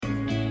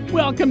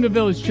Welcome to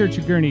Village Church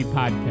of Gurnee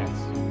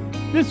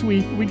podcast. This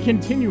week, we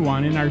continue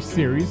on in our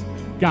series,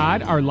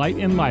 God, Our Light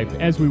and Life,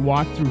 as we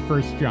walk through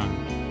 1 John.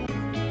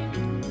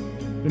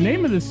 The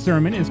name of this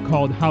sermon is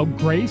called How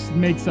Grace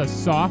Makes Us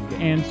Soft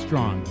and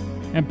Strong,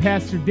 and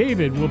Pastor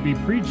David will be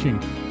preaching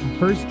from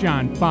 1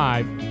 John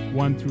 5,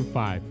 1 through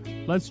 5.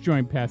 Let's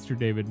join Pastor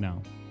David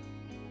now.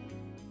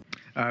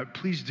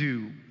 Please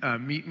do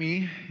meet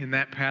me in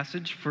that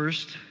passage, 1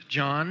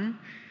 John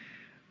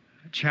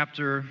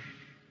chapter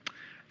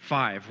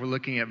 5. We're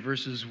looking at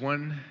verses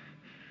 1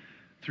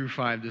 through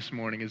 5 this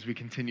morning as we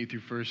continue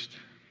through 1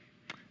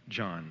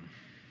 John.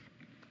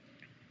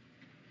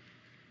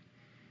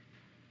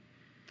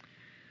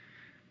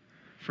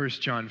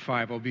 First John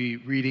 5. I'll be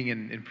reading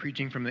and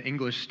preaching from the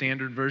English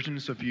Standard Version,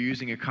 so if you're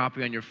using a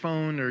copy on your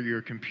phone or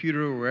your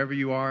computer or wherever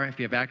you are, if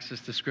you have access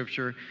to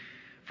Scripture,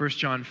 1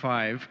 John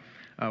 5,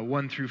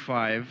 1 through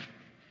 5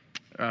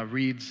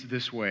 reads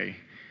this way.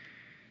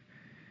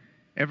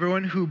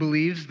 Everyone who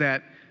believes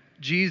that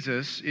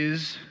Jesus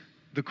is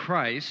the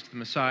Christ, the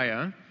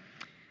Messiah,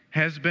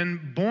 has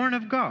been born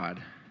of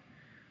God.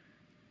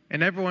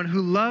 And everyone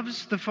who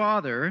loves the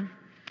Father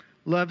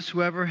loves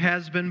whoever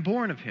has been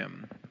born of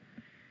him.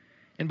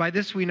 And by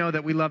this we know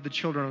that we love the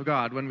children of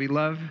God, when we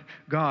love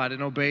God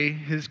and obey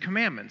his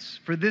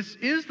commandments. For this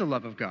is the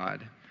love of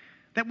God,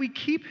 that we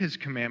keep his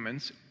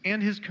commandments,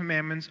 and his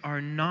commandments are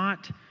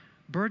not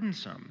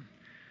burdensome.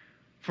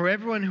 For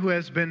everyone who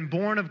has been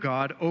born of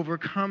God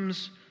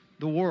overcomes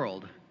the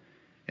world.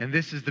 And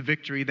this is the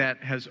victory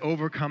that has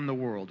overcome the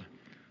world,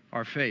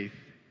 our faith.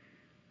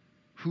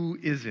 Who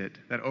is it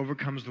that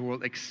overcomes the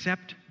world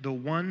except the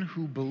one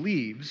who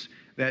believes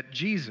that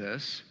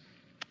Jesus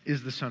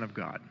is the Son of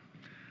God?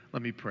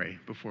 Let me pray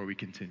before we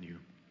continue.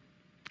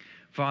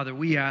 Father,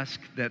 we ask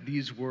that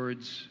these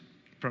words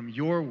from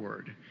your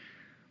word,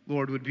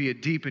 Lord, would be a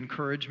deep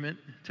encouragement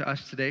to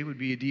us today, would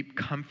be a deep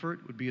comfort,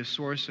 would be a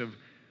source of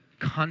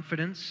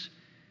confidence,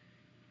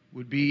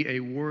 would be a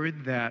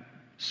word that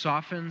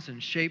softens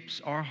and shapes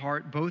our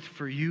heart both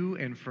for you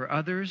and for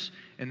others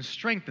and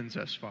strengthens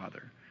us,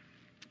 Father,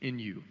 in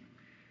you.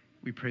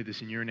 We pray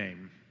this in your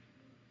name.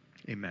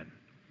 Amen.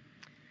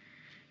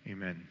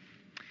 Amen.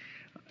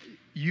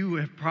 You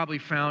have probably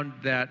found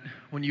that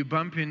when you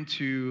bump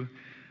into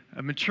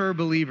mature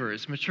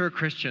believers, mature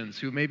Christians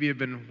who maybe have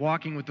been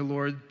walking with the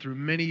Lord through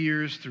many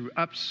years, through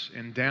ups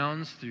and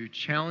downs, through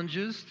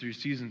challenges, through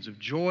seasons of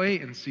joy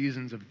and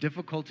seasons of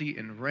difficulty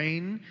and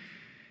rain,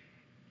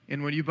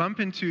 and when you bump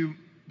into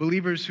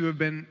believers who have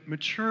been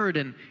matured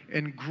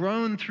and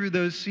grown through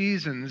those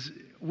seasons,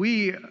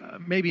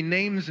 maybe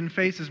names and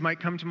faces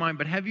might come to mind,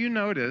 but have you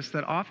noticed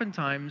that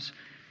oftentimes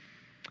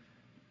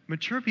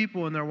mature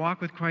people in their walk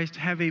with Christ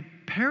have a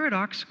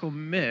paradoxical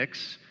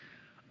mix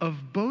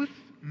of both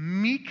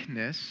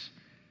meekness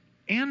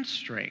and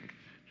strength?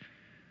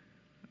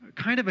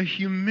 Kind of a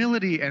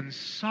humility and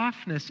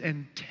softness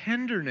and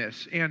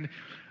tenderness and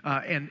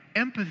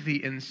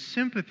empathy and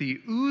sympathy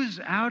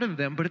ooze out of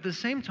them, but at the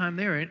same time,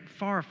 they are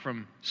far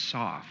from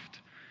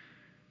soft.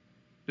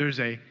 There's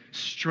a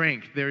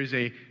strength, there's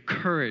a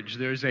courage,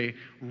 there's a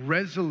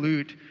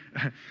resolute,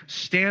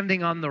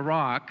 standing on the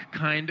rock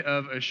kind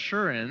of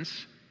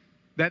assurance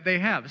that they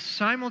have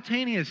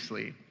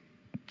simultaneously.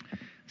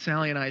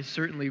 Sally and I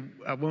certainly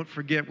won't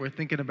forget, we're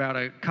thinking about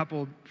a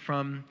couple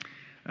from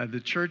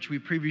the church we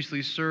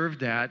previously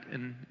served at,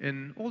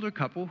 an older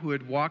couple who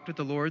had walked with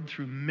the Lord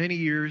through many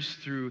years,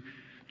 through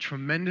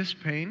tremendous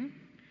pain,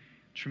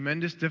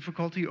 tremendous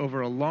difficulty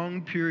over a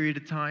long period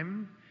of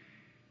time.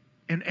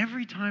 And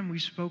every time we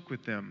spoke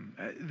with them,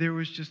 there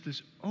was just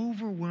this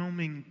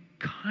overwhelming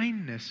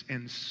kindness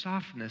and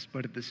softness,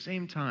 but at the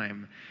same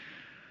time,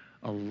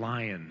 a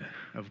lion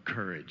of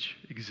courage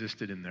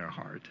existed in their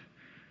heart.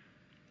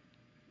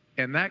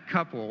 And that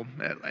couple,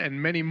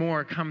 and many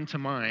more come to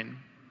mind,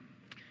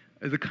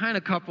 the kind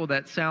of couple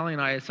that Sally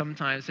and I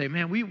sometimes say,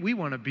 man, we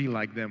want to be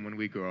like them when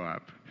we grow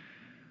up.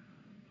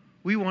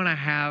 We want to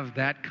have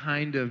that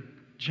kind of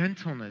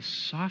gentleness,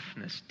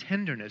 softness,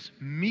 tenderness,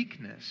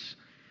 meekness,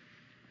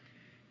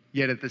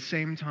 yet at the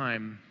same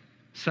time,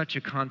 such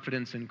a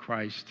confidence in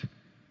Christ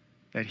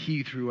that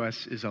he through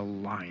us is a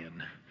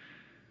lion.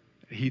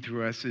 He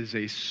through us is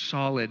a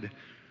solid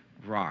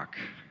rock.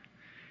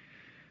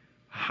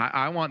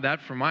 I want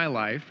that for my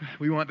life.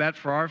 We want that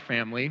for our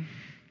family.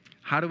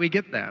 How do we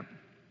get that?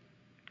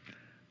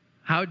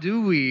 How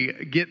do we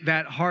get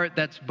that heart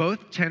that's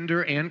both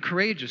tender and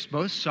courageous,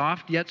 both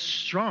soft yet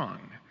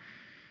strong?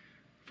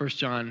 1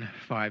 John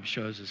 5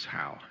 shows us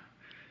how.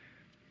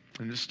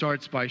 And it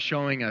starts by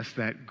showing us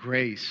that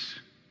grace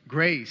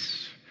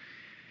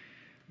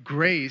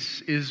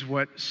is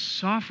what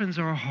softens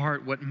our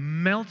heart, what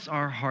melts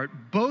our heart,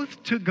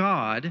 both to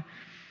God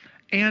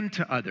and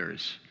to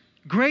others.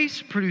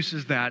 Grace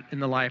produces that in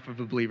the life of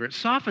a believer. It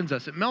softens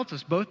us, it melts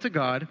us both to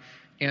God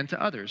and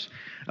to others.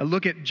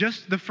 Look at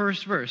just the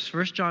first verse,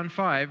 1 John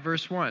 5,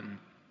 verse 1.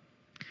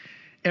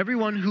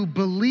 Everyone who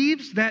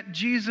believes that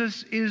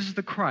Jesus is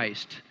the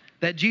Christ,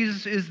 that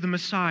Jesus is the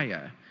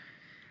Messiah,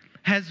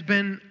 has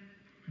been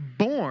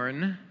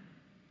born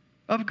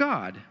of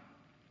God.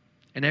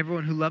 And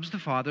everyone who loves the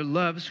Father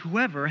loves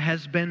whoever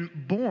has been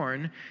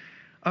born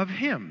of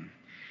him.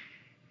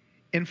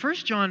 In 1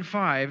 John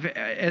 5,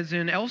 as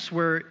in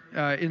elsewhere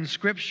in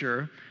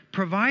Scripture,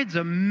 provides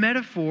a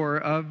metaphor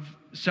of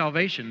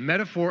salvation,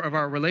 metaphor of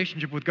our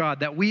relationship with God,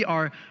 that we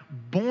are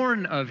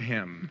born of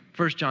him,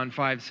 1 John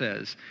 5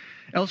 says.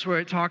 Elsewhere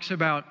it talks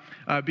about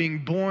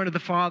being born of the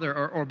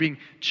Father, or being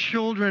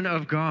children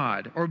of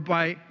God, or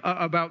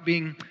about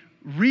being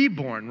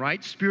reborn,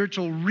 right?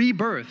 Spiritual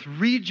rebirth,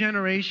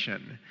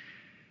 regeneration.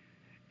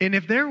 And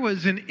if there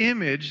was an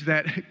image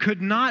that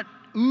could not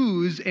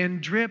ooze and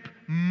drip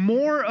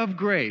more of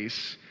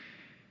grace,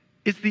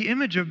 it's the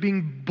image of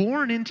being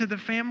born into the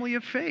family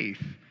of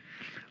faith.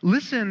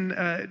 Listen,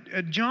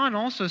 John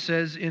also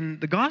says in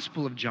the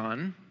Gospel of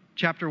John,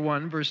 chapter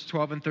 1, verse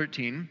 12 and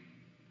 13,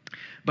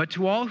 "But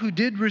to all who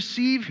did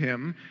receive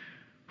him,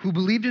 who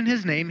believed in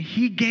his name,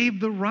 he gave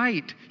the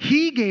right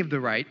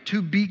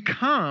to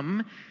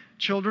become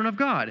children of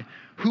God,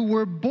 who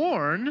were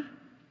born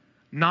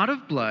not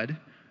of blood,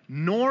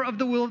 nor of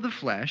the will of the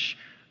flesh,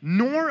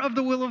 nor of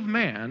the will of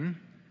man,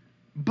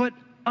 but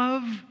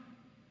of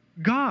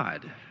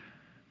God."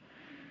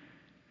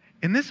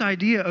 And this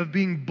idea of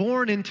being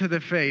born into the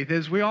faith,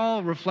 as we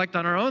all reflect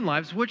on our own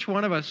lives, which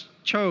one of us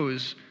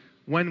chose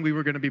when we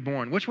were going to be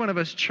born? Which one of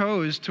us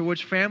chose to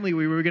which family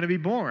we were going to be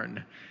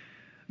born?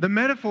 The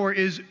metaphor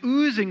is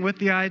oozing with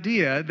the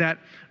idea that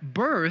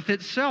birth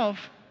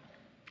itself,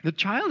 the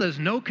child has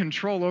no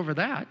control over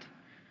that.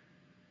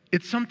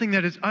 It's something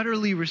that is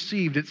utterly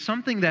received. It's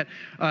something that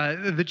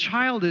the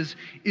child is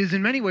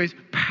in many ways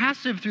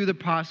passive through the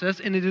process,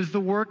 and it is the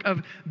work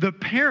of the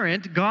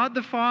parent, God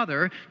the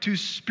Father, to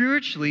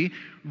spiritually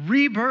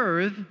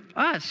rebirth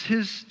us,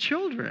 his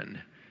children.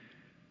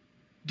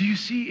 Do you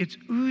see? It's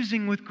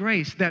oozing with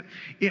grace that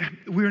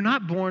we're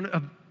not born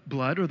of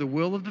blood or the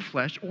will of the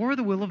flesh or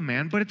the will of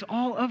man, but it's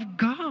all of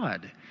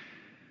God.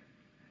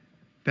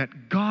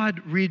 That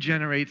God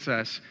regenerates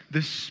us,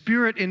 the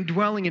Spirit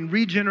indwelling in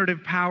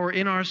regenerative power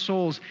in our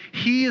souls.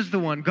 He is the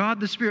one, God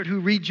the Spirit, who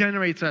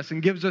regenerates us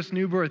and gives us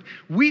new birth.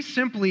 We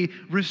simply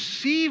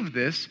receive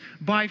this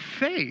by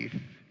faith.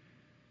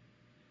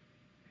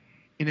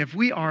 And if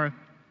we are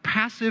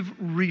passive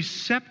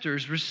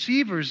receptors,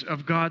 receivers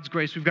of God's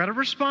grace, we've got to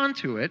respond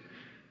to it.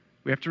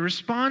 We have to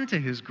respond to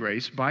his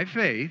grace by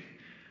faith.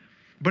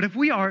 But if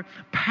we are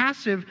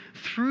passive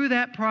through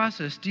that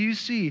process, do you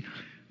see?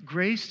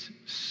 Grace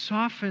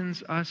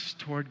softens us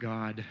toward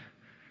God.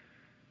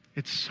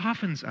 It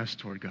softens us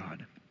toward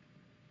God.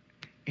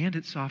 And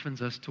it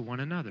softens us to one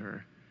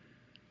another.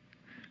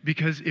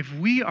 Because if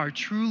we are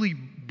truly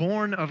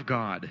born of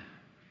God,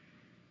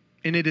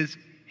 and it is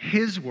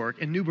his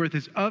work, and new birth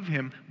is of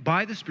him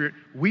by the Spirit,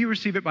 we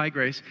receive it by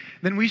grace,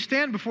 then we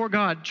stand before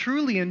God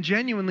truly and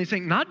genuinely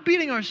saying, not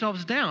beating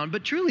ourselves down,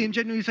 but truly and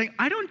genuinely saying,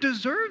 I don't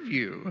deserve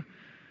you.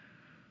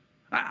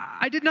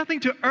 I did nothing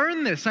to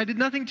earn this. I did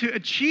nothing to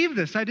achieve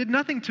this. I did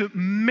nothing to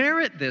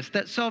merit this.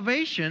 That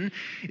salvation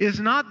is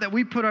not that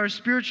we put our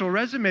spiritual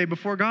resume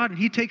before God and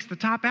he takes the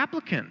top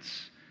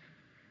applicants.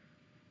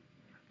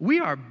 We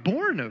are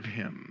born of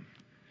him.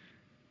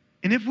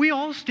 And if we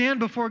all stand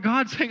before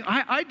God saying,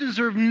 I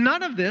deserve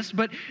none of this,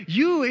 but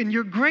you in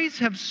your grace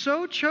have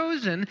so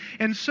chosen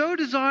and so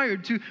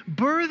desired to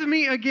birth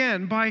me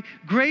again by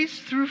grace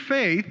through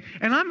faith,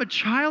 and I'm a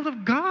child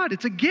of God.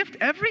 It's a gift.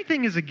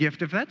 Everything is a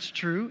gift, if that's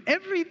true.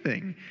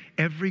 Everything.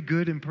 Every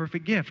good and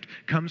perfect gift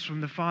comes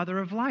from the Father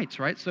of lights,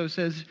 right? So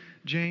says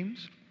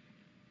James.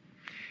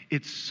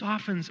 It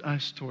softens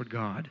us toward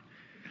God,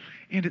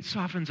 and it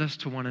softens us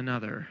to one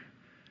another.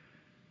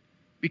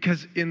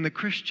 Because in the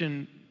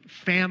Christian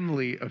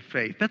family of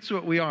faith. That's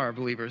what we are,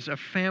 believers, a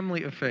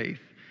family of faith.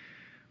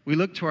 We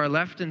look to our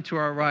left and to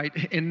our right,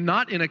 and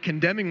not in a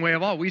condemning way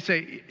at all. We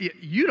say,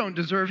 you don't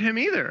deserve him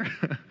either.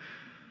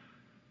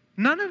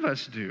 None of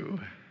us do.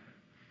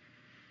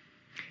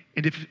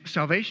 And if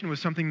salvation was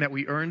something that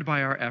we earned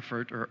by our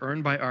effort or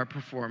earned by our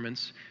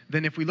performance,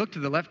 then if we look to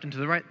the left and to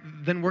the right,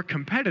 then we're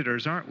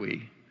competitors, aren't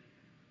we?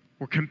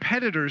 We're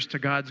competitors to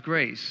God's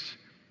grace,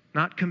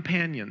 not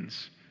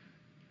companions.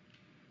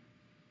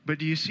 But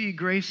do you see,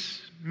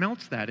 grace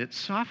melts that. It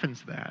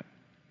softens that.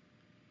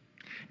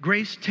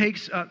 Grace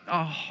takes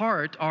a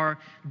heart, our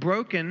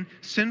broken,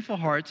 sinful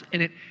hearts,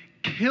 and it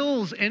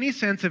kills any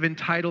sense of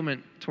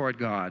entitlement toward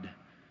God.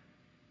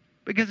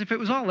 Because if it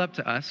was all up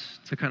to us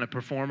to kind of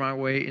perform our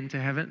way into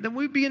heaven, then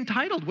we'd be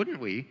entitled, wouldn't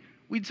we?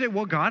 We'd say,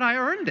 well, God, I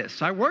earned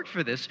this. I worked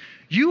for this.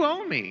 You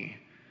owe me.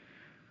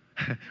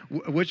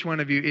 Which one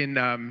of you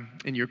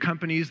in your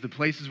companies, the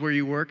places where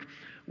you work,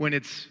 when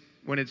it's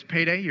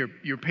payday,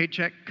 your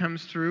paycheck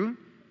comes through,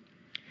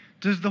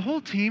 does the whole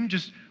team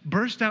just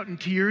burst out in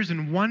tears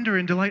and wonder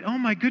and delight? Oh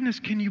my goodness,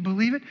 can you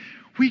believe it?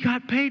 We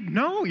got paid.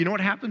 No. You know what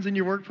happens in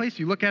your workplace?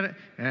 You look at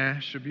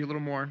it, should be a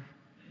little more.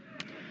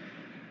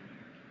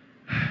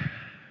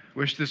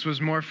 Wish this was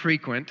more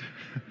frequent.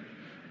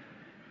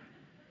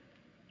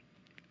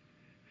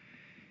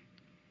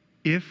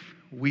 If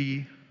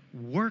we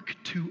work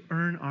to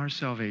earn our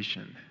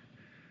salvation,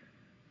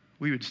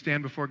 we would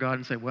stand before God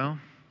and say, well,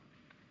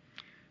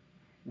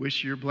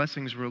 Wish your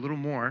blessings were a little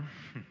more.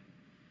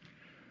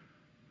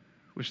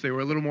 Wish they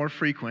were a little more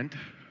frequent.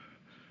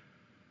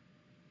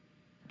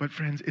 But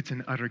friends, it's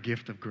an utter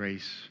gift of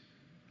grace.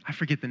 I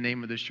forget the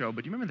name of the show,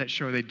 but you remember that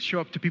show? They'd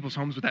show up to people's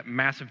homes with that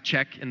massive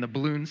check and the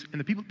balloons, and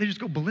the people, they just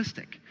go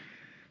ballistic.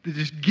 They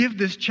just give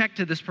this check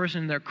to this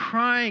person, and they're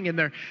crying,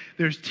 and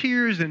there's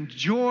tears and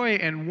joy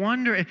and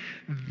wonder.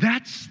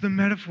 That's the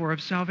metaphor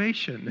of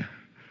salvation.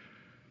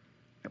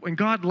 When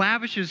God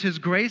lavishes His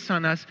grace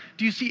on us,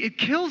 do you see, it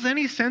kills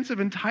any sense of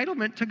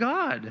entitlement to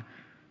God.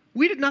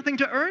 We did nothing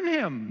to earn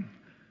Him.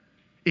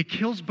 It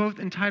kills both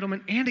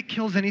entitlement and it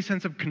kills any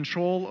sense of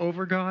control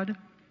over God,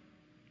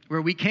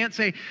 where we can't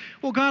say,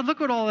 well, God,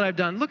 look at all that I've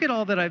done. Look at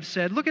all that I've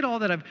said. Look at all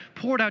that I've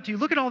poured out to you.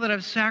 Look at all that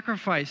I've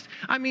sacrificed.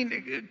 I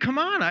mean, come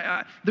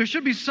on. There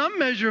should be some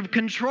measure of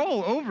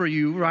control over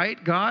you,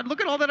 right, God?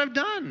 Look at all that I've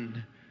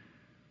done.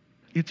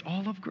 It's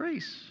all of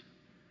grace.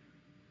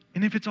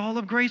 And if it's all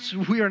of grace,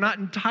 we are not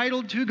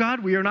entitled to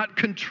God. We are not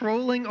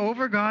controlling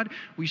over God.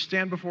 We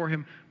stand before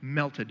Him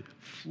melted,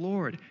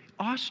 floored,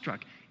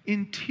 awestruck,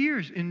 in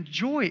tears, in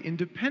joy, in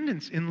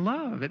dependence, in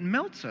love. It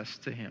melts us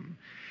to Him.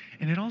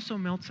 And it also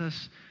melts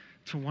us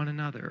to one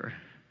another.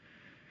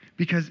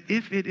 Because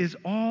if it is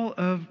all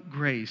of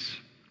grace,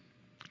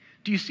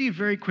 do you see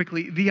very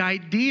quickly, the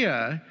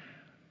idea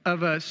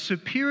of a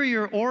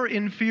superior or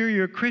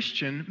inferior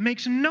Christian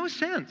makes no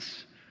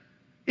sense.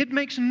 It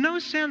makes no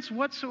sense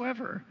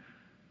whatsoever.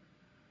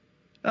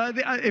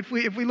 If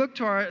we look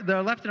to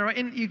the left and right,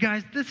 and you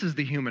guys, this is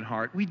the human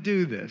heart. We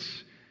do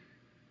this.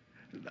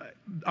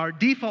 Our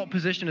default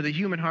position of the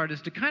human heart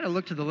is to kind of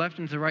look to the left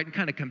and to the right and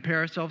kind of compare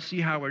ourselves, see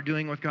how we're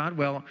doing with God.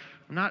 Well,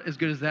 I'm not as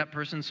good as that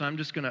person, so I'm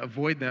just going to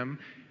avoid them.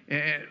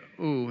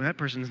 Ooh, that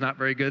person's not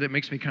very good. It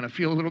makes me kind of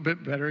feel a little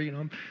bit better, you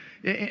know.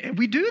 And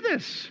we do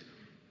this.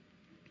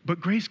 But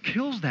grace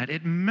kills that.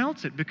 It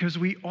melts it because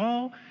we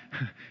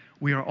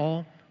are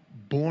all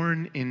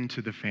born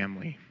into the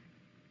family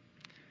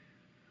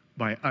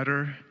by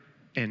utter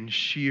and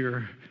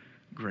sheer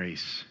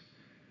grace.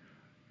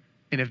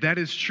 And if that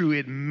is true,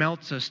 it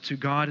melts us to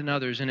God and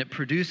others, and it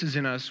produces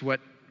in us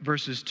what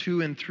verses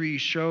 2 and 3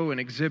 show and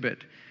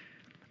exhibit.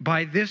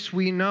 By this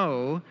we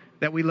know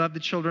that we love the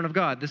children of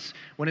God.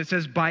 When it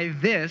says by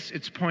this,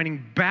 it's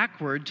pointing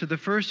backward to the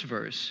first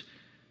verse.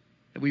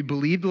 That we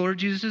believe the Lord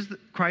Jesus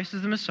Christ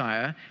is the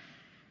Messiah.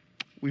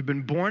 We've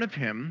been born of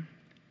Him.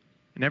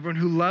 And everyone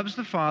who loves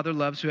the Father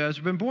loves who has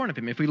been born of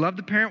Him. If we love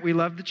the parent, we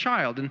love the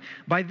child. And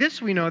by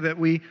this we know that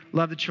we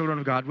love the children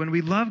of God, when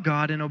we love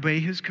God and obey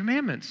His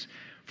commandments.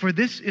 For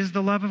this is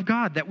the love of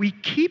God, that we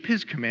keep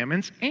His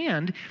commandments,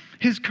 and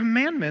His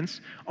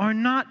commandments are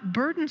not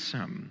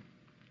burdensome.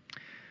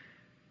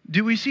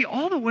 Do we see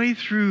all the way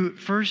through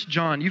 1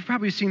 John? You've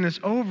probably seen this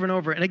over and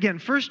over. And again,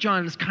 1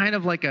 John is kind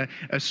of like a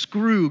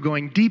screw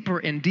going deeper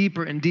and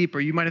deeper and deeper.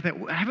 You might have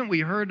thought, haven't we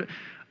heard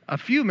a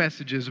few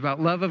messages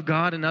about love of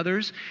God and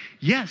others?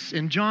 Yes,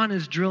 and John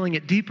is drilling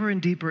it deeper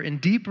and deeper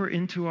and deeper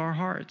into our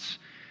hearts.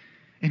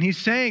 And he's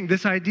saying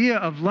this idea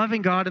of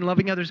loving God and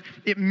loving others,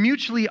 it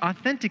mutually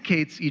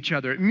authenticates each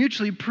other. It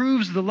mutually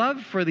proves the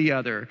love for the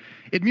other.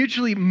 It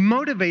mutually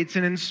motivates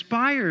and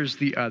inspires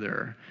the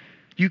other.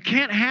 You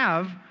can't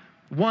have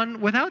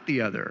one without the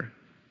other.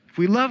 If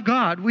we love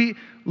God, we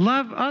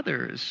love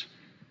others.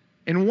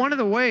 And one of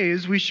the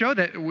ways we show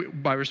that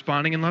by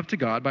responding in love to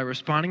God, by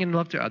responding in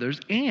love to others,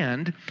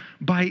 and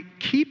by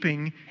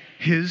keeping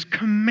His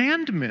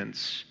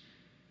commandments.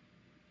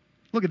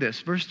 Look at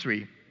this, verse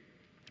 3.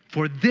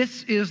 For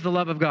this is the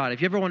love of God.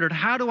 If you ever wondered,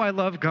 how do I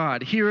love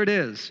God? Here it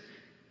is.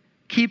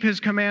 Keep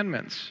His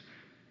commandments.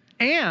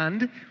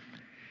 And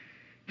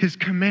His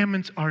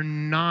commandments are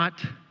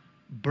not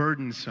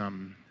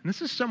burdensome. And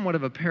this is somewhat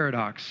of a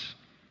paradox,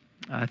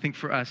 I think,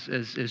 for us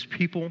as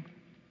people.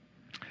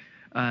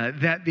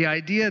 That the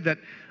idea that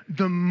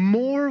the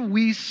more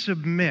we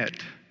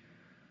submit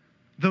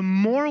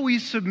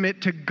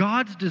to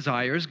God's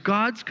desires,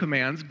 God's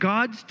commands,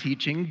 God's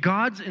teaching,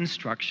 God's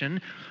instruction,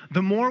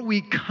 the more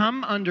we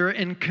come under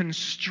and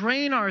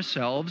constrain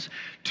ourselves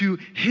to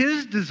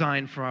His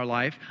design for our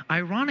life,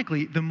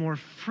 ironically, the more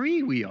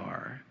free we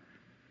are.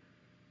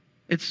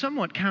 It's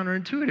somewhat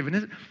counterintuitive, isn't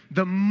it?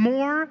 The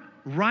more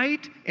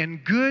right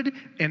and good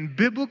and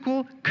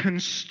biblical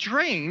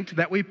constraint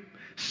that we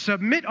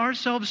submit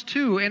ourselves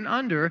to and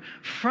under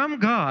from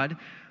God,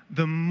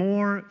 the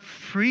more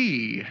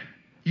free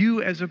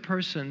you as a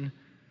person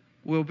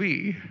will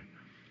be.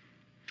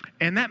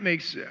 And that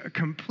makes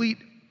complete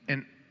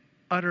and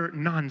utter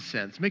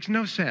nonsense. Makes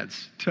no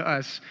sense to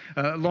us.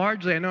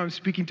 Largely, I know I'm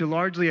speaking to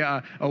largely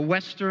a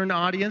Western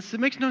audience. It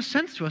makes no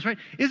sense to us, right?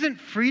 Isn't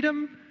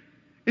freedom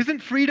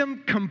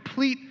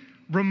complete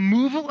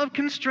removal of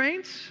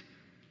constraints?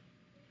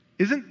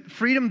 Isn't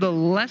freedom the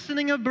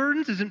lessening of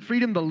burdens? Isn't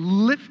freedom the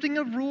lifting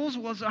of rules?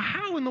 Well, so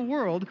how in the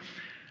world,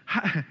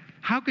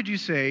 how could you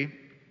say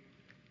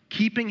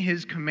keeping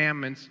His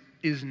commandments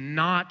is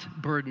not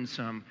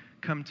burdensome?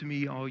 Come to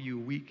me, all you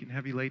weak and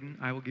heavy laden,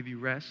 I will give you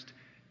rest.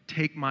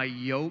 Take my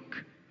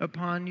yoke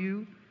upon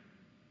you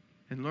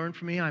and learn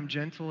from me. I'm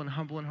gentle and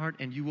humble in heart,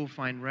 and you will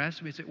find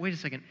rest. We say, wait a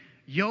second,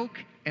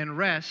 yoke and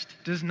rest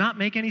does not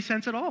make any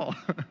sense at all.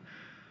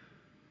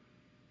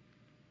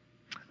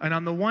 And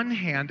on the one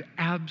hand,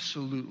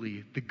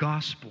 absolutely, the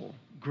gospel,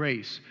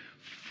 grace,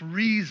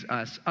 frees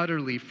us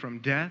utterly from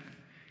death.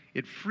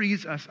 It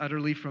frees us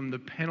utterly from the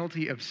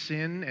penalty of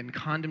sin and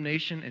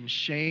condemnation and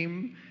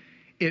shame.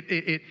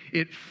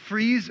 It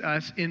frees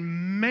us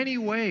in many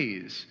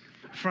ways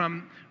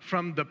from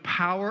the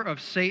power of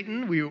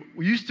Satan. We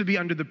used to be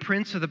under the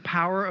prince of the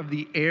power of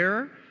the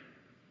air.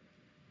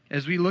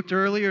 As we looked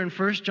earlier in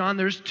 1 John,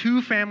 there's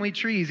two family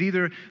trees,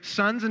 either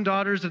sons and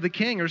daughters of the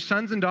king or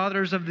sons and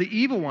daughters of the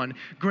evil one.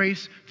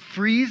 Grace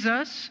frees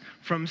us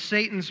from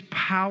Satan's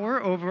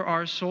power over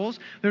our souls.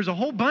 There's a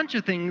whole bunch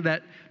of things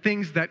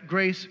that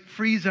grace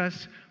frees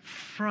us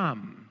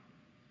from.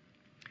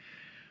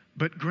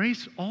 But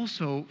grace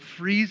also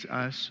frees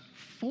us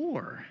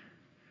for.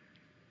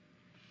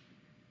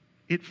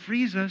 It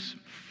frees us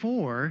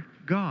for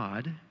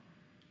God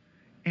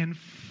and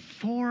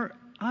for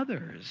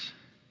others.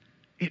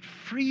 It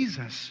frees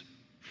us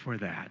for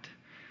that.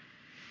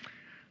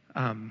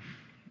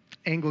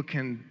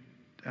 Anglican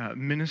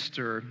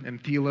minister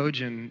and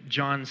theologian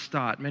John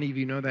Stott, many of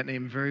you know that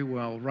name very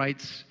well,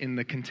 writes in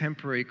The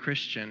Contemporary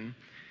Christian.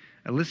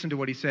 Listen to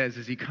what he says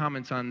as he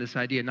comments on this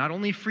idea. Not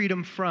only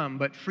freedom from,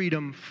 but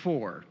freedom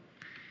for.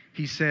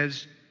 He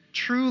says,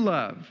 true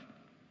love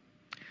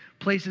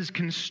places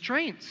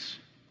constraints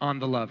on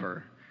the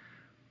lover.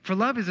 For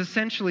love is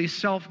essentially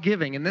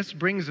self-giving, and this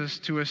brings us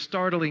to a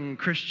startling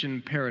Christian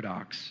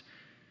paradox.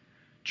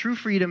 True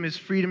freedom is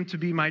freedom to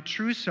be my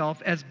true self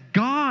as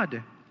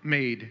God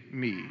made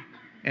me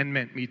and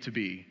meant me to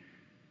be.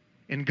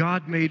 And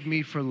God made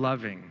me for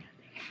loving.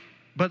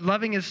 But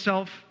loving is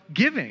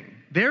self-giving.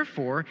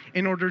 Therefore,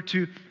 in order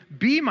to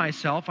be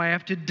myself, I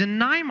have to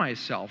deny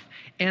myself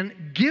and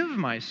give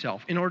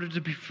myself. In order to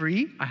be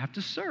free, I have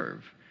to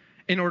serve.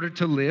 In order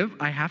to live,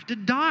 I have to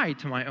die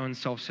to my own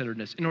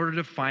self-centeredness. In order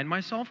to find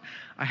myself,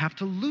 I have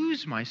to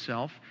lose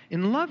myself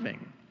in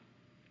loving.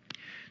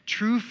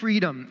 True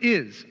freedom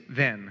is,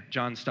 then,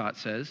 John Stott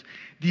says,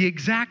 the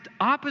exact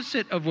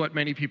opposite of what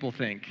many people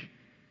think.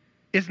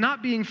 It's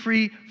not being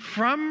free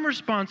from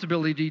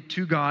responsibility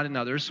to God and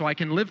others so I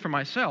can live for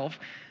myself.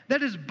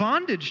 That is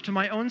bondage to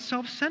my own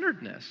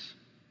self-centeredness.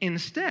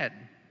 Instead,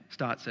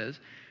 Stott says,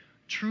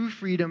 true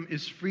freedom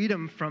is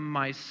freedom from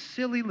my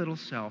silly little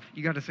self.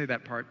 You got to say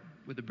that part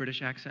with a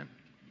British accent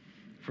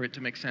for it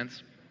to make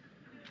sense.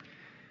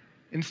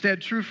 Instead,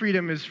 true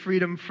freedom is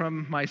freedom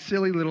from my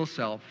silly little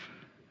self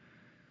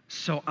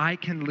so I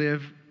can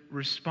live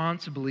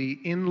responsibly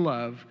in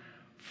love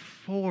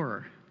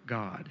for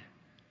God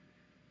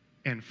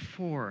and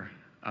for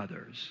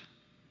others.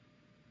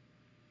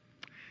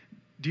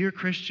 Dear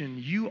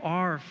Christian, you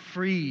are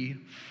free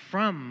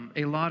from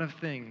a lot of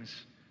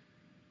things.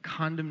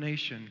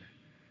 Condemnation,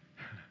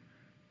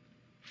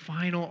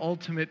 final,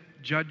 ultimate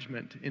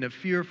judgment in a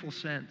fearful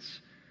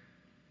sense.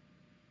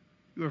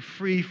 You are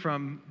free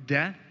from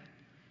death.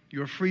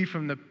 You are free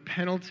from the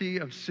penalty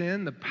of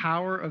sin, the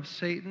power of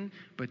Satan.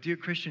 But dear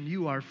Christian,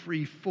 you are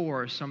free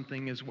for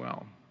something as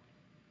well.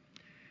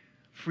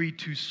 Free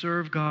to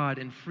serve God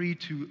and free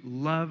to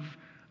love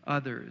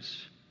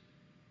others.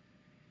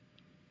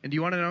 And do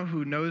you want to know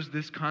who knows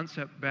this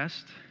concept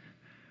best?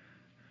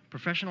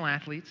 Professional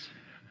athletes,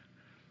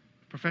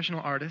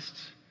 professional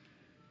artists,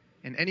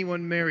 and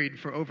anyone married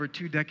for over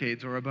 2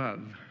 decades or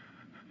above.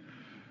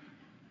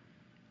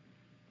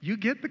 You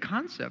get the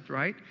concept,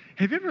 right?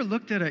 Have you ever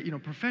looked at a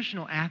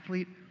professional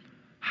athlete?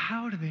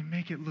 How do they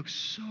make it look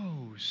so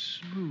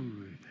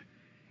smooth?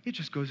 It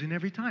just goes in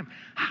every time.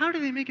 How do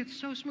they make it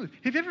so smooth?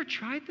 Have you ever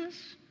tried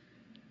this?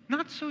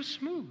 Not so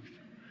smooth.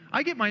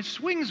 I get my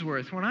swings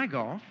worth when I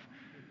golf.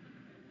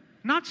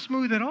 Not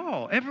smooth at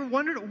all. Ever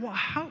wondered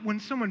how, when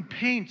someone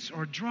paints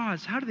or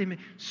draws, how do they make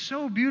it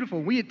so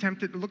beautiful? We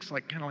attempt it. It looks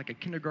like kind of like a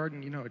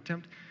kindergarten,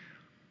 attempt.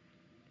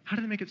 How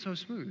do they make it so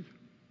smooth?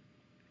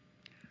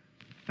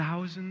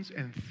 Thousands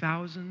and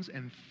thousands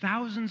and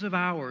thousands of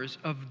hours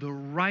of the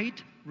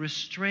right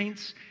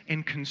restraints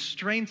and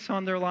constraints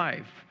on their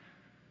life.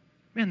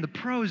 Man, the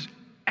pros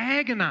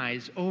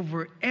agonize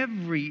over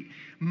every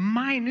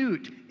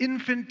minute,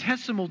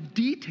 infinitesimal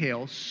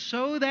detail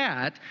so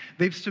that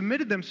they've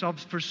submitted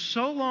themselves for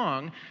so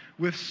long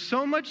with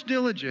so much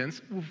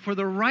diligence for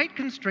the right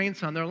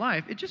constraints on their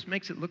life, it just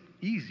makes it look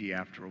easy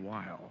after a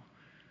while.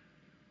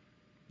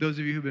 Those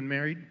of you who've been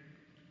married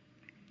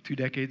 2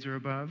 decades or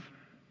above,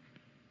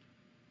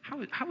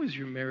 how is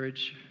your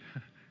marriage?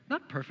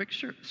 Not perfect,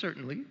 sure,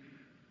 certainly.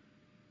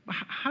 But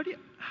how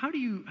do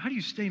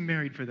you stay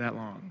married for that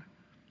long?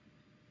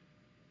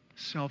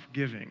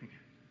 Self-giving,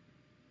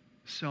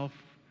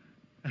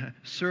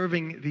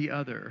 serving the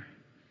other,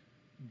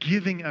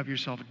 giving of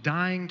yourself,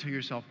 dying to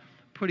yourself,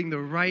 putting the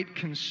right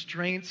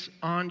constraints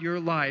on your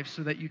life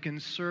so that you can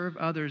serve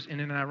others. And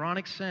in an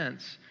ironic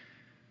sense,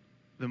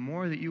 the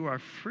more that you are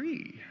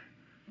free.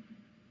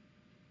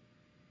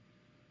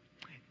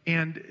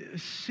 And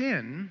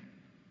sin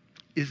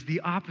is the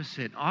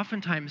opposite.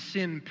 Oftentimes,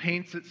 sin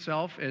paints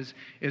itself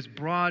as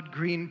broad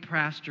green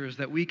pastures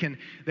that we can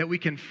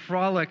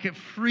frolic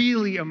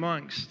freely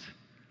amongst.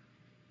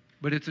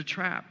 But it's a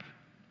trap.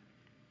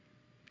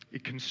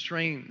 It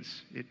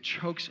constrains. It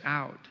chokes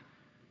out.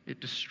 It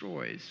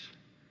destroys.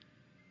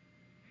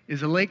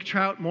 Is a lake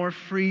trout more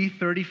free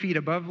 30 feet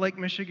above Lake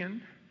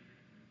Michigan?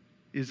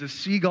 Is a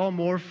seagull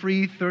more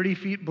free 30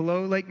 feet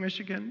below Lake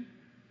Michigan?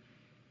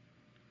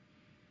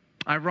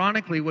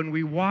 Ironically, when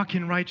we walk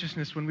in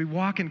righteousness, when we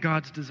walk in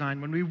God's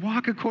design, when we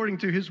walk according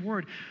to His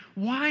Word,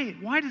 why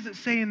does it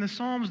say in the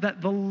Psalms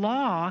that the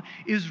law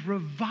is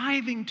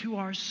reviving to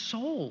our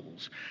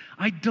souls?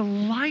 I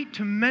delight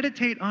to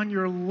meditate on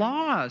your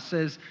law,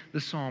 says the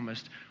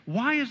psalmist.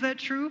 Why is that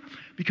true?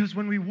 Because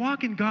when we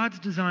walk in God's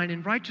design,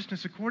 in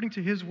righteousness according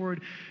to His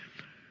Word,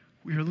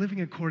 we are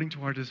living according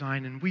to our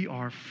design and we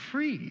are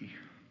free.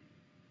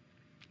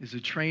 Is a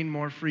train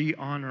more free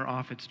on or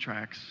off its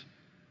tracks?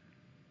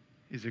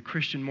 Is a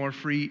Christian more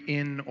free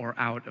in or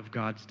out of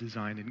God's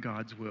design and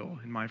God's will?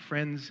 And my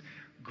friends,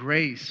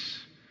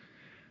 grace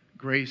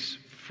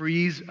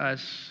frees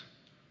us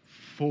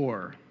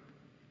for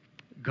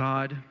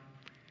God,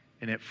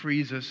 and it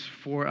frees us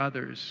for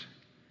others.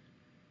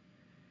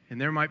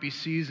 And there might be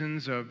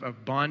seasons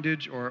of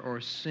bondage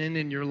or sin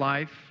in your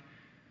life,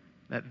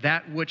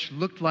 that which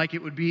looked like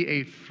it would be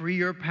a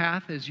freer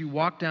path, as you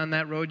walk down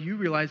that road, you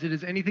realize it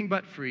is anything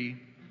but free.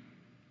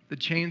 The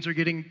chains are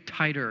getting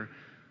tighter.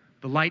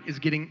 The light is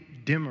getting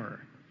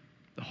dimmer.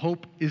 The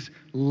hope is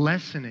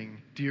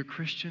lessening. Dear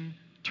Christian,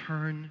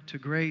 turn to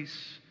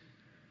grace.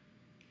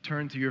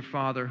 Turn to your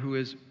Father who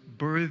has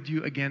birthed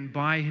you again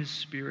by His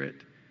Spirit.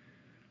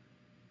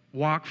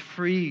 Walk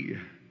free.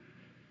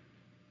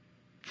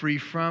 Free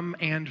from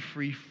and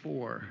free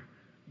for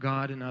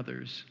God and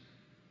others.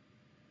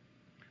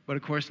 But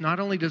of course,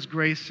 not only does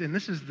grace, and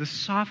this is the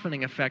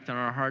softening effect on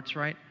our hearts,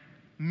 right?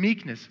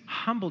 Meekness,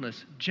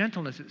 humbleness,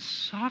 gentleness, it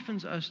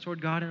softens us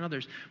toward God and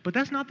others. But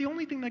that's not the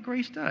only thing that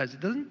grace does. It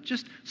doesn't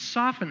just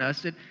soften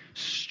us, it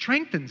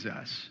strengthens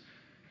us.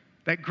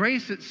 That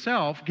grace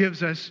itself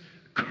gives us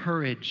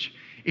courage.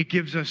 It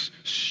gives us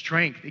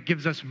strength. It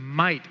gives us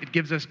might. It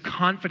gives us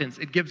confidence.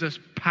 It gives us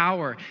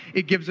power.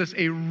 It gives us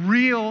a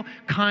real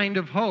kind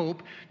of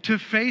hope to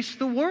face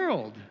the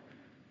world.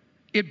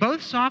 It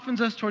both softens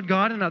us toward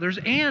God and others,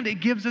 and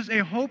it gives us a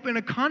hope and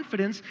a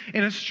confidence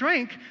and a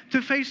strength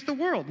to face the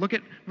world. Look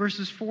at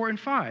verses 4 and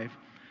 5.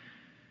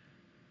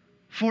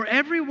 For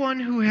everyone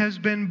who has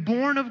been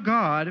born of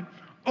God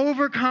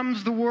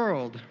overcomes the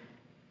world.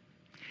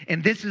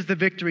 And this is the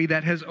victory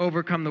that has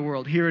overcome the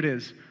world. Here it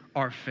is,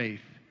 our faith.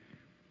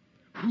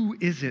 Who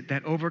is it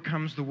that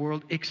overcomes the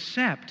world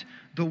except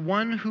the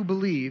one who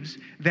believes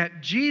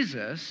that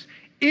Jesus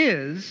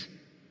is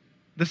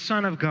the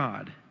Son of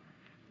God?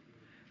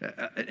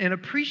 And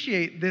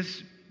appreciate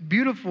this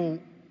beautiful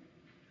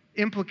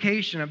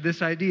implication of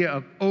this idea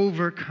of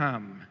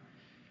overcome.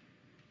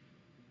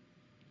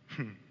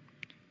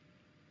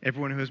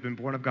 Everyone who has been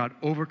born of God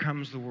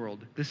overcomes the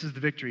world. This is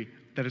the victory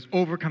that has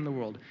overcome the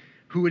world.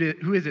 Who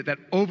is it that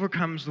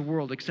overcomes the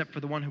world except for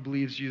the one who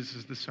believes Jesus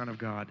is the Son of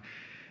God?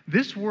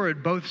 This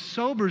word both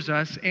sobers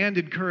us and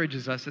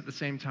encourages us at the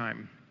same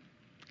time.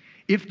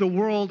 If the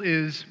world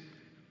is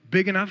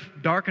big enough,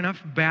 dark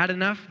enough, bad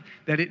enough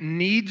that it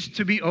needs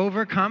to be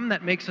overcome,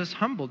 that makes us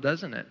humble,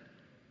 doesn't it?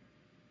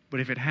 But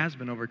if it has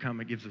been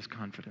overcome, it gives us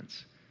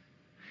confidence.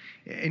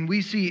 And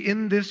we see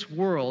in this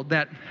world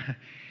that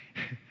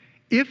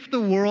if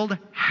the world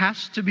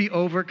has to be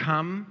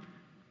overcome,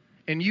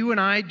 and you and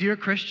I, dear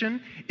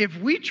Christian, if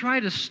we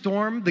try to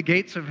storm the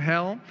gates of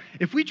hell,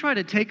 if we try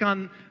to take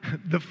on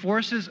the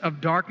forces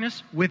of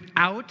darkness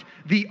without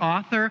the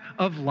author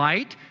of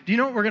light, do you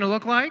know what we're going to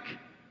look like?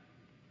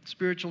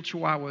 Spiritual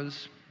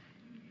chihuahuas.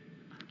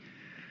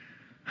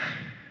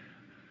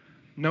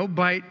 No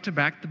bite to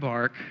back the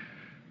bark.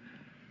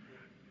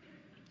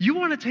 You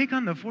want to take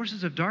on the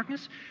forces of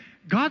darkness?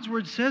 God's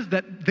word says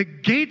that the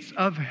gates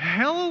of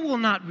hell will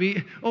not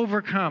be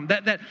overcome.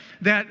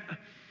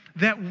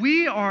 That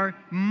we are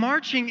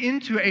marching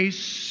into a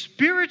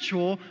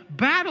spiritual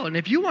battle. And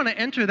if you want to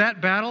enter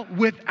that battle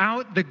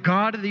without the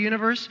God of the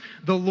universe,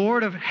 the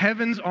Lord of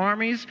heaven's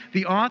armies,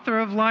 the author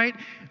of light,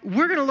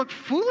 we're going to look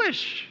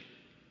foolish.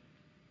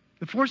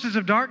 The forces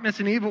of darkness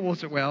and evil will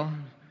say, well,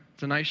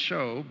 it's a nice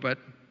show, but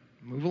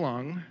move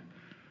along.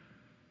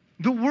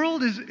 The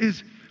world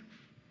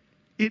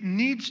it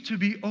needs to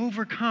be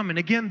overcome. And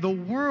again, the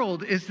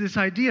world is this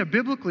idea,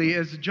 biblically,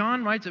 as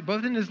John writes it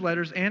both in his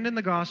letters and in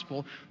the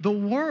gospel, the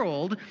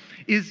world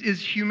is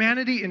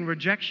humanity in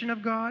rejection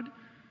of God,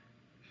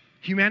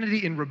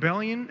 humanity in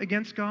rebellion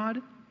against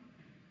God.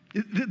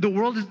 The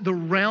world is the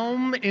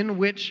realm in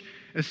which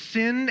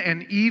sin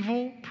and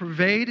evil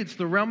pervade. It's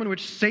the realm in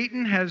which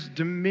Satan has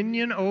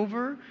dominion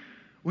over.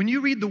 When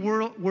you read the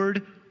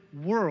word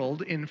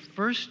world in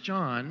 1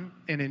 John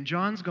and in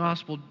John's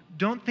gospel,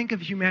 don't think of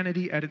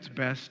humanity at its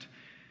best.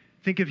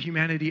 Think of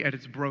humanity at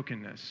its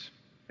brokenness,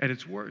 at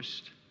its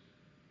worst.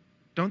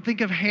 Don't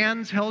think of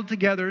hands held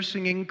together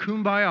singing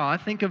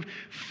Kumbaya. Think of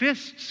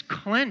fists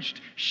clenched,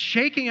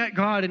 shaking at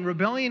God in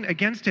rebellion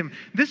against Him.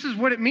 This is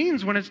what it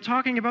means when it's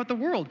talking about the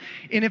world.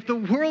 And if the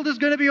world is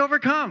going to be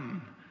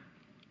overcome,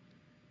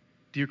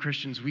 dear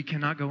Christians, we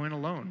cannot go in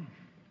alone.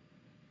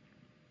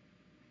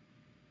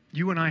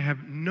 You and I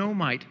have no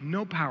might,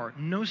 no power,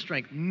 no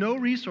strength, no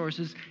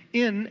resources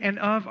in and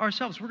of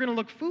ourselves. We're going to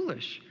look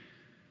foolish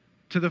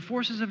to the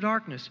forces of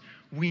darkness.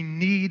 We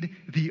need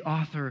the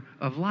author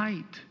of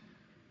light.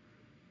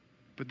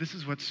 But this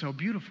is what's so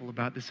beautiful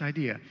about this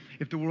idea.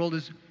 If the world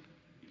is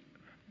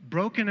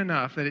broken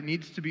enough that it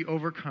needs to be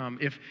overcome,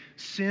 if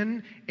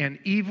sin and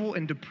evil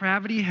and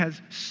depravity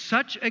has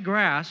such a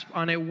grasp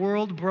on a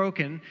world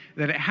broken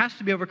that it has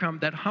to be overcome,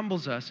 that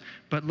humbles us.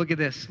 But look at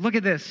this. Look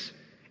at this.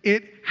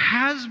 It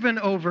has been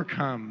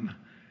overcome.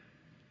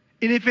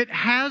 And if it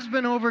has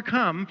been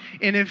overcome,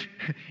 and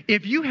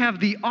if you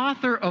have the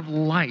author of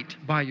light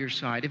by your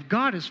side, if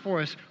God is for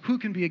us, who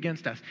can be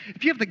against us?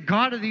 If you have the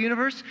God of the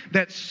universe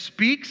that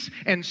speaks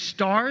and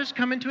stars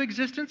come into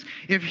existence,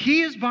 if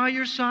He is by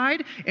your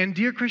side, and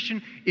dear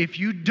Christian, if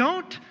you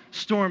don't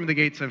storm the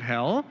gates of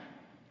hell,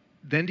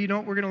 then do you know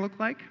what we're going to look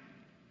like?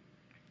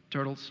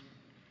 Turtles.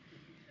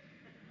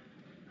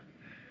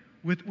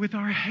 With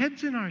our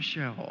heads in our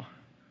shell.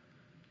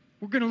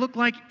 We're going to look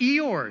like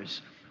Eeyores.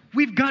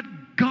 We've got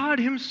God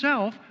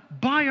Himself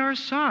by our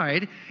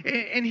side,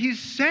 and He's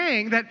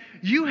saying that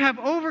you have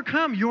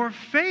overcome your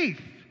faith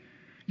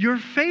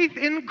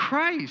in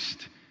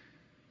Christ.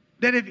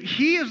 That if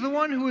He is the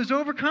one who has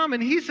overcome,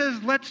 and He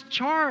says, let's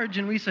charge,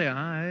 and we say,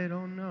 I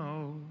don't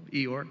know,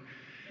 Eeyore.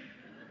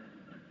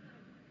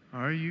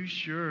 Are you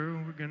sure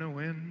we're going to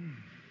win?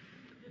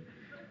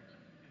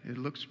 It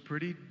looks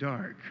pretty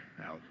dark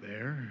out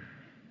there.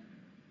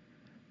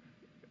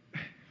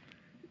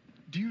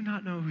 Do you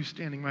not know who's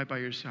standing right by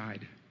your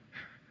side,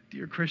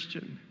 dear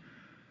Christian?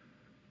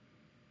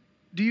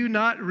 Do you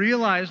not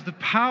realize the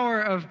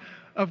power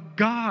of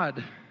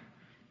God?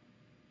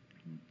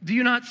 Do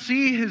you not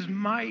see His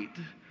might?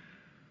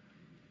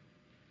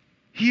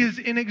 He is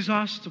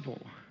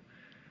inexhaustible,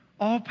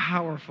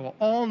 all-powerful,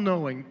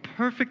 all-knowing,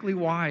 perfectly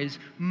wise,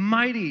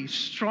 mighty,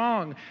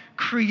 strong,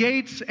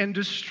 creates and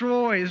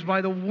destroys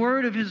by the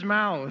word of His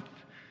mouth.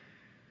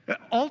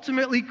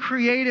 Ultimately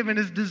creative and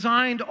has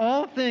designed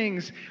all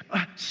things,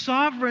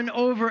 sovereign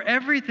over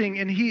everything,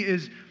 and He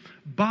is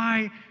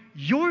by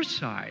your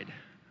side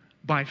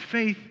by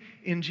faith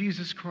in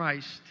Jesus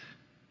Christ.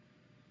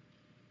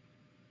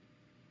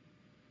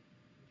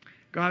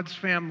 God's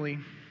family,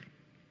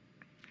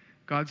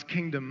 God's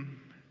kingdom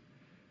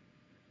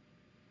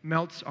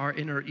melts our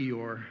inner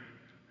Eeyore.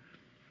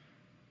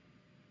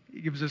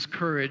 It gives us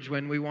courage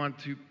when we want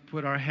to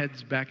put our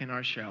heads back in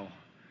our shell.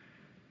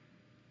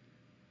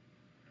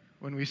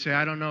 When we say,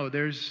 I don't know,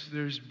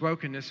 there's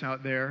brokenness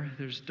out there,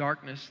 there's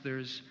darkness,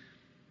 there's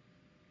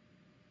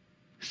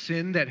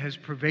sin that has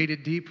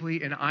pervaded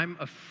deeply, and I'm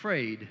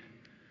afraid.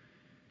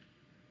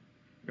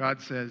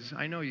 God says,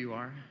 I know you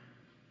are,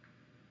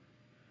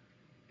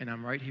 and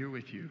I'm right here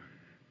with you.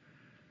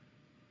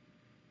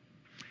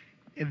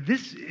 And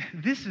this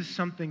is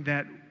something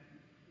that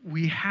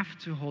we have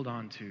to hold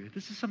on to.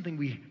 This is something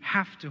we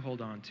have to hold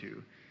on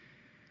to,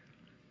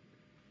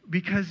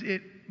 because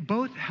it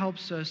both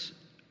helps us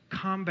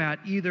combat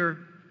either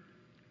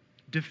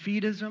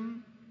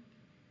defeatism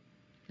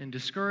and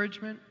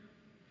discouragement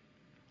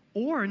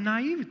or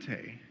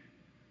naivete.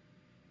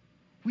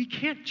 We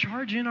can't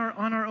charge in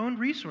on our own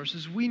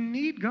resources. We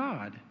need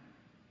God.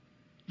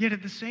 Yet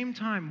at the same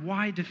time,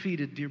 why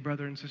defeated, dear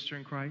brother and sister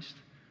in Christ?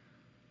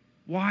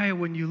 Why,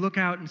 when you look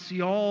out and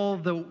see all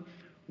the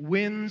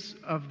winds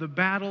of the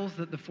battles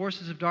that the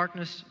forces of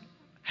darkness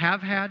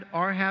have had,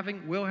 are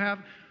having, will have,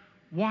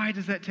 why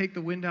does that take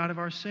the wind out of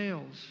our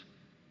sails?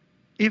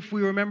 If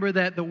we remember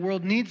that the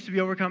world needs to be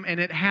overcome, and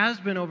it has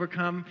been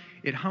overcome,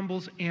 it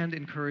humbles and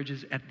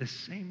encourages at the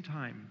same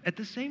time. At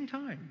the same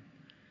time.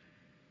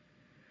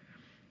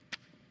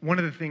 One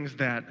of the things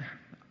that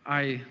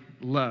I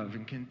love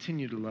and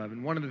continue to love,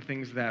 and one of the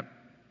things that,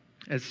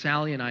 as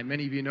Sally and I,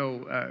 many of you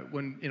know,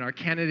 when in our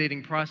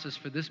candidating process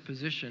for this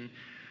position,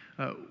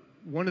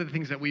 one of the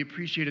things that we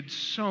appreciated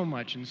so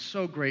much and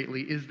so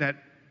greatly is that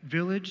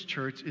Village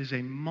Church is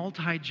a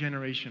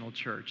multi-generational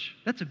church.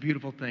 That's a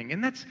beautiful thing.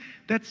 And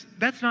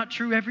that's not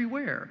true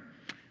everywhere.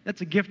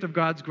 That's a gift of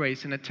God's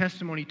grace and a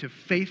testimony to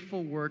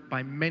faithful work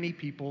by many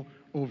people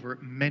over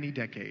many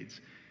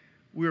decades.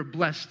 We're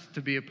blessed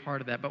to be a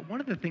part of that. But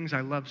one of the things I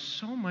love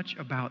so much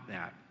about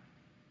that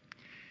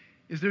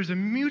is there's a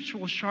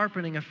mutual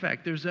sharpening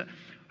effect.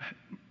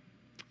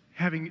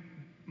 Having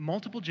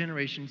multiple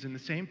generations in the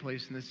same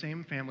place, in the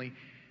same family,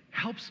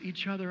 helps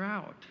each other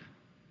out.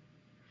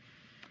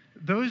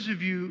 Those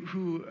of you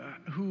who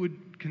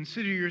would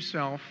consider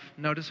yourself,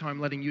 notice how I'm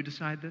letting you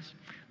decide this.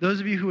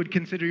 Those of you who would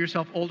consider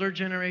yourself older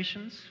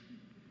generations,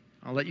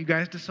 I'll let you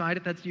guys decide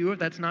if that's you, if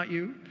that's not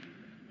you.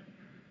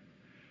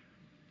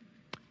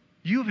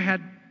 You've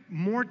had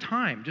more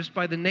time just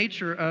by the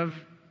nature of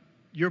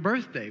your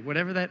birthday,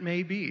 whatever that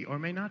may be or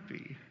may not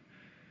be.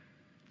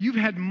 You've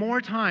had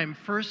more time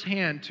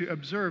firsthand to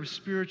observe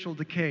spiritual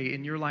decay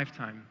in your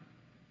lifetime.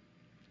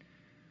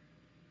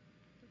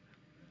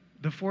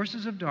 The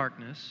forces of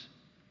darkness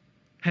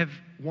have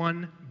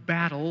won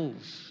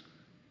battles.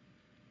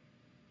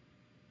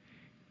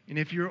 And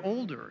if you're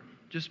older,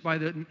 just by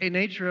the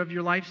nature of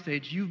your life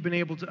stage, you've been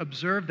able to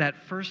observe that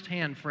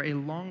firsthand for a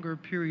longer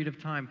period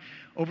of time.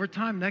 Over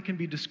time, that can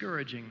be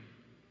discouraging.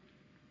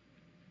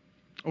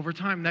 Over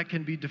time, that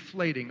can be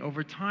deflating.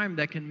 Over time,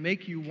 that can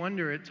make you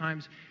wonder at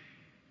times,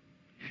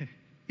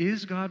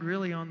 is God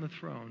really on the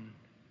throne?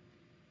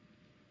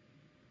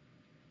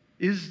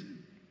 Is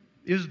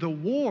the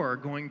war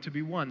going to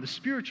be won, the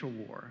spiritual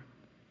war?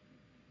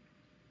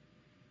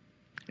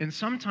 And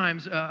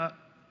sometimes a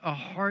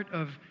heart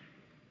of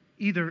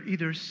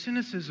either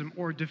cynicism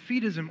or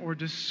defeatism or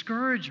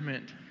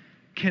discouragement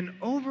can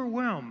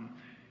overwhelm.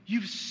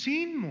 You've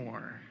seen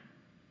more.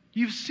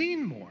 You've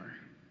seen more.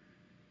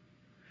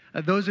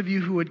 Those of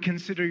you who would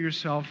consider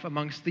yourself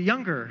amongst the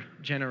younger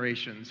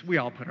generations, we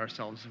all put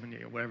ourselves in,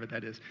 whatever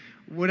that is.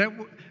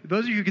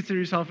 Those of you who consider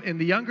yourself in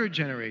the younger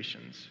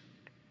generations,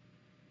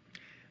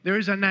 there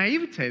is a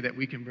naivete that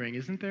we can bring,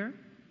 isn't there?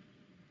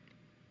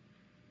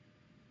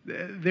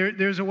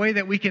 There's a way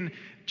that we can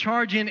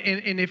charge in,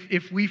 and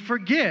if we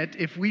forget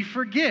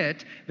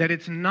that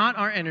it's not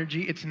our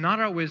energy, it's not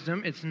our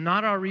wisdom, it's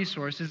not our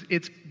resources,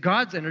 it's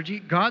God's energy,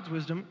 God's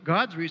wisdom,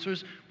 God's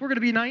resource, we're going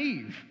to be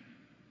naive.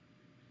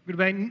 We're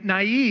going to be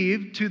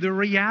naive to the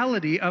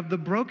reality of the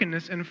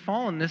brokenness and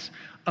fallenness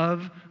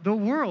of the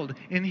world.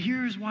 And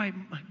here's why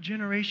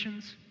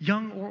generations,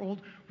 young or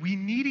old, we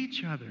need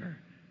each other.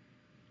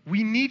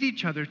 We need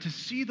each other to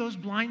see those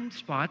blind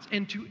spots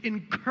and to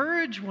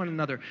encourage one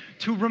another,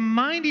 to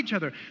remind each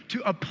other,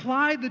 to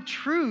apply the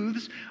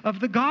truths of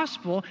the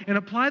gospel and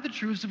apply the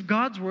truths of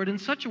God's word in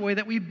such a way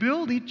that we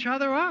build each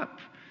other up.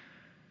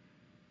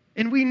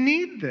 And we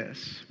need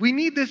this. We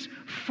need this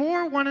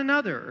for one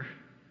another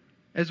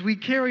as we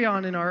carry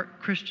on in our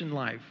Christian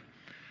life.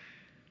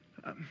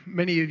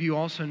 Many of you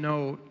also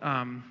know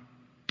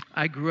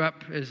I grew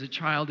up as a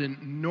child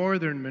in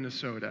northern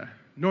Minnesota.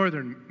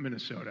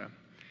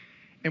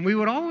 And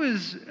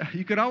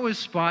you could always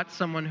spot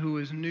someone who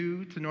was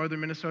new to northern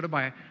Minnesota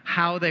by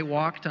how they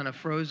walked on a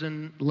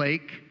frozen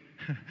lake.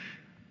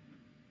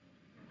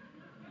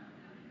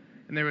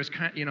 And there was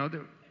kind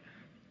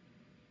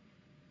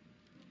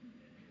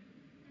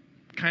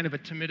of a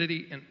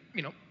timidity and,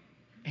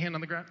 hand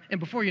on the ground. And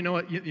before you know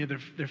it,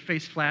 they're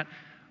face flat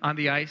on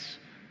the ice.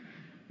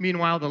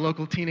 Meanwhile, the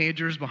local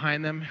teenagers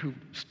behind them who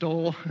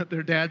stole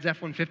their dad's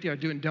F-150 are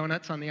doing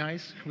donuts on the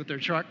ice with their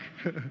truck.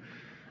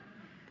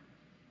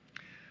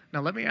 Now,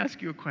 let me ask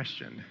you a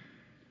question.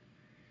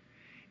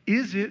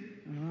 Is it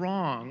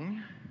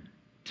wrong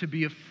to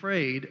be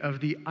afraid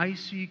of the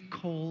icy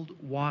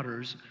cold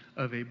waters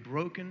of a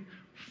broken,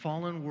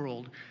 fallen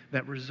world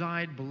that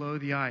reside below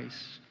the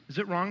ice? Is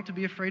it wrong to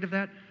be afraid of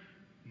that?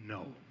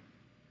 No.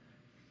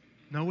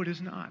 No, it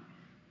is not.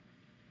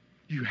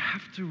 You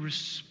have to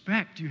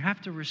respect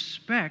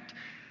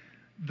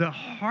the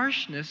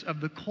harshness of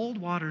the cold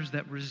waters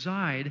that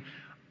reside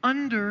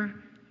under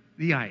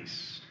the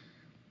ice.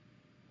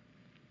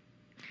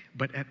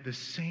 But at the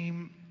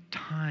same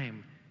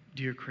time,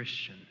 dear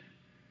Christian,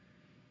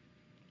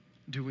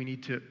 do we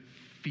need to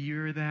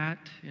fear that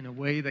in a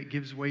way that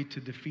gives way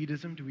to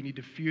defeatism? Do we need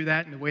to fear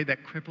that in a way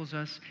that cripples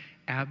us?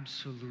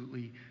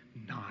 Absolutely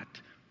not.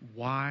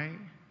 Why?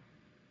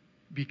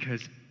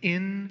 Because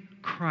in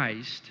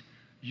Christ,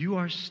 you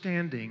are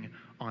standing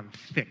on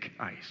thick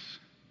ice.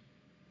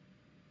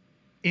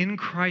 In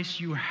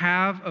Christ, you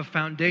have a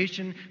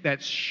foundation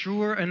that's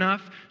sure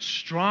enough,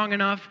 strong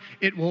enough,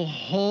 it will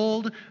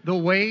hold the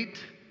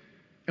weight.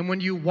 And when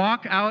you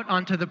walk out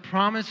onto the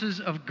promises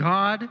of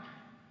God,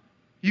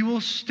 you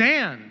will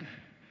stand.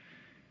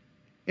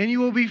 And you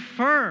will be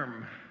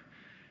firm.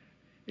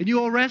 And you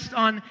will rest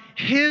on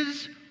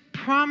His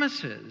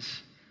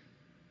promises.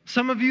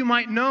 Some of you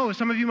might know,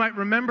 some of you might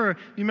remember,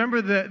 you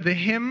remember the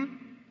hymn,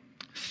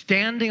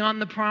 Standing on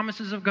the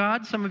Promises of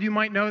God? Some of you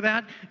might know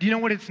that. Do you know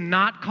what it's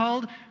not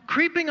called?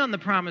 Creeping on the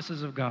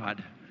promises of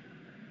God.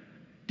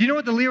 Do you know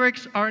what the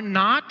lyrics are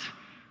not?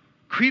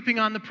 Creeping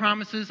on the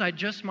promises, I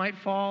just might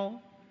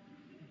fall.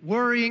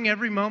 Worrying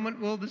every moment,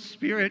 will the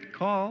Spirit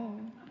call?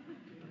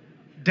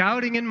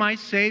 Doubting in my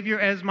Savior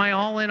as my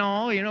all in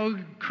all,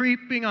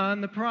 creeping on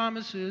the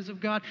promises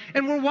of God.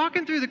 And we're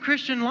walking through the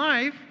Christian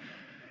life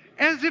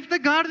as if the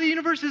God of the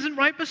universe isn't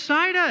right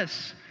beside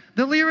us.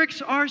 The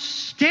lyrics are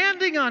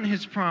standing on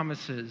His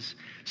promises,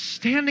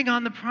 standing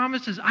on the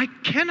promises. I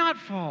cannot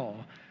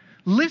fall.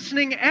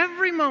 Listening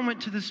every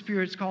moment to the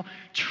Spirit's call,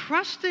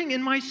 trusting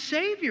in my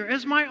Savior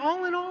as my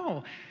all in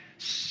all,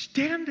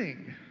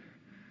 standing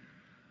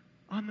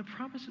on the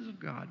promises of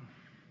God.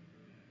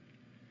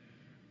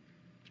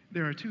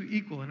 There are two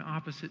equal and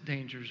opposite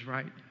dangers,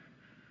 right?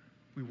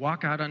 We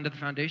walk out under the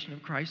foundation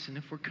of Christ, and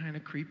if we're kind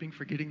of creeping,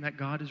 forgetting that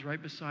God is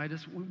right beside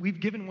us, we've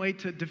given way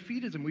to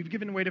defeatism. We've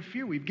given way to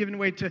fear. We've given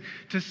way to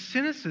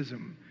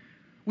cynicism.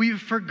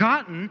 We've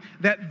forgotten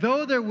that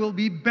though there will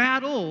be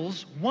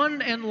battles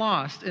won and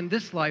lost in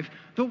this life,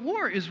 the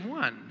war is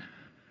won.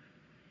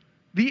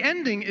 The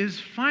ending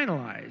is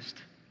finalized.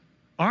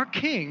 Our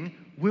King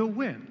will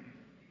win.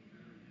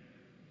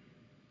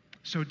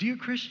 So, dear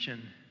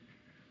Christian,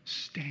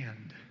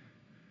 stand.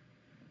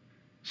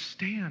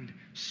 Stand.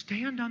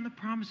 Stand on the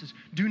promises.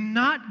 Do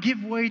not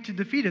give way to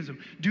defeatism.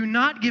 Do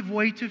not give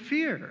way to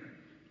fear.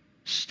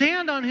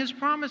 Stand on his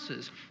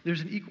promises.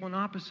 There's an equal and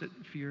opposite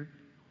fear.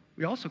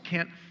 We also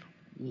can't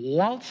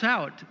waltz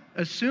out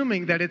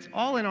assuming that it's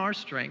all in our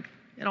strength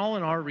and all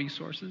in our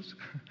resources,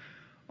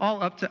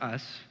 all up to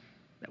us,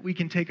 that we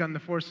can take on the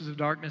forces of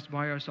darkness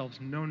by ourselves.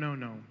 No, no,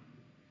 no.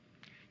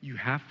 You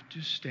have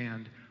to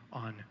stand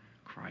on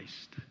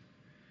Christ.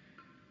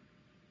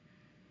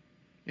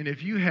 And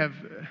if you have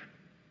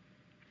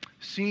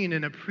seen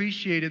and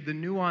appreciated the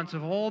nuance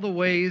of all the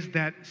ways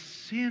that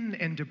sin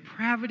and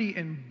depravity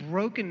and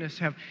brokenness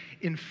have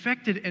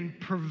infected and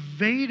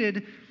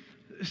pervaded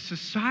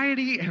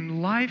society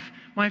and life,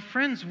 my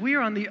friends, we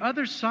are on the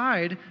other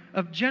side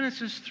of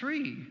Genesis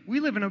 3. We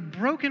live in a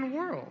broken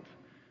world.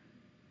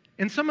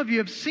 And some of you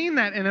have seen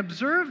that and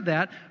observed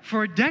that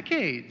for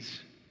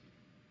decades.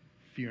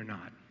 Fear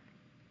not.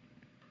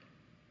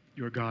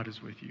 Your God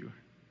is with you.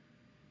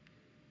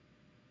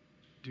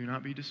 Do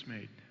not be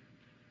dismayed.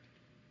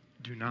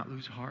 Do not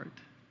lose heart.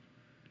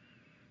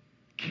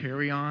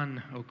 Carry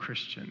on, O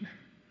Christian.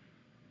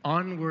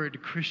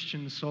 Onward,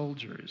 Christian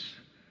soldiers,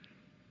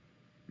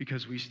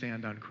 because we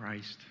stand on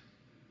Christ.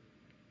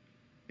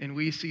 And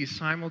we see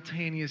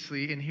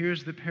simultaneously, and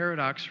here's the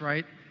paradox,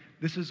 right?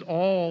 This is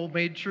all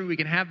made true. We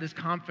can have this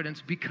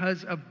confidence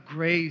because of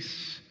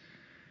grace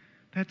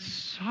that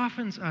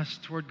softens us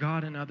toward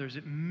God and others.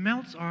 It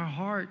melts our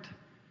heart,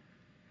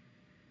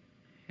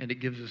 and it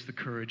gives us the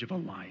courage of a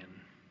lion.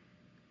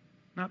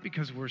 Not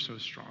because we're so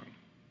strong,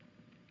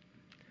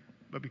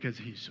 but because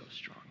he's so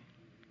strong.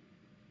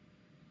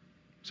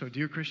 So,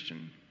 dear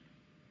Christian,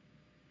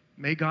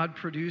 may God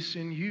produce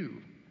in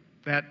you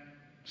that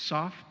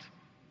soft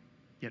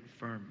yet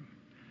firm,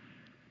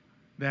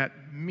 that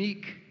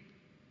meek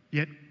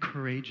yet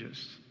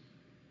courageous,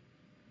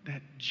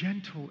 that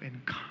gentle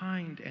and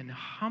kind and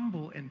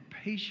humble and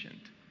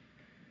patient,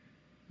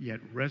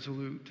 yet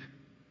resolute,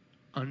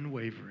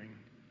 unwavering,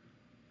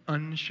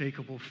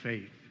 unshakable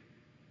faith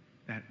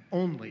that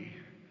only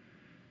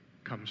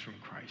comes from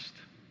Christ.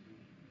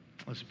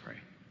 Let's pray.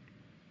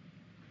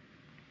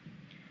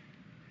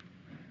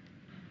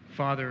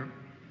 Father,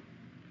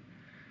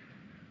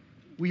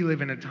 we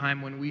live in a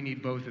time when we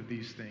need both of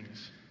these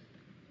things.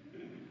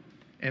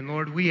 And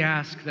Lord, we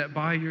ask that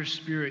by your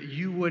Spirit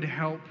you would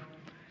help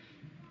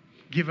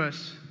give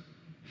us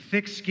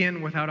thick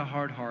skin without a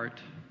hard heart.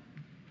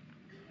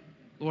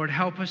 Lord,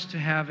 help us to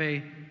have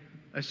a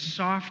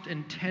soft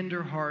and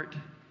tender heart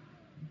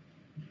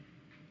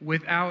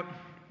without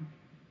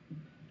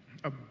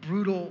a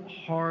brutal,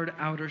 hard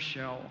outer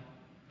shell.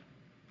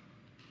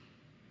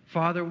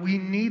 Father, we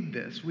need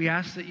this. We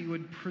ask that you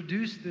would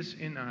produce this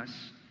in us.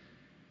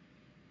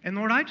 And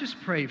Lord, I just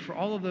pray for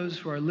all of those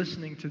who are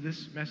listening to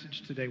this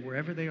message today,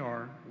 wherever they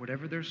are,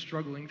 whatever they're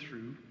struggling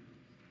through.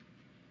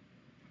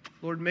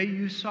 Lord, may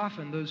you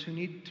soften those who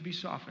need to be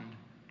softened.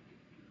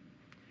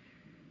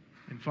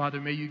 And Father,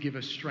 may you give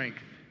us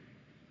strength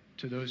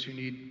to those who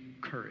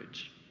need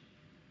courage.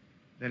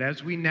 That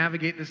as we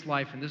navigate this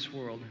life in this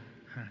world,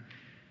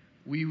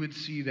 we would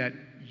see that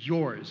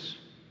yours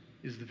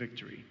is the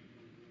victory.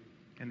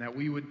 And that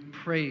we would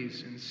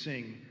praise and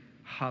sing,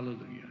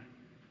 hallelujah.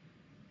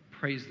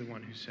 Praise the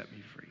one who set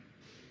me free.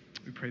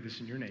 We pray this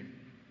in your name.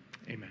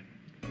 Amen.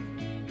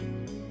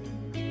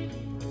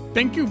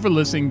 Thank you for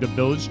listening to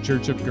Village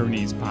Church of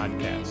Gurney's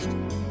podcast.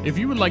 If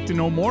you would like to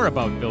know more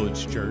about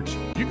Village Church,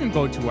 you can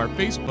go to our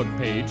Facebook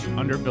page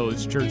under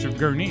Village Church of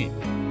Gurney,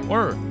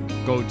 or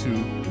go to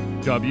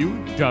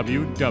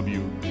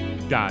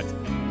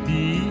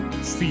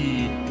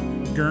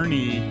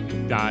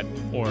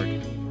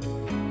www.vcgurney.org.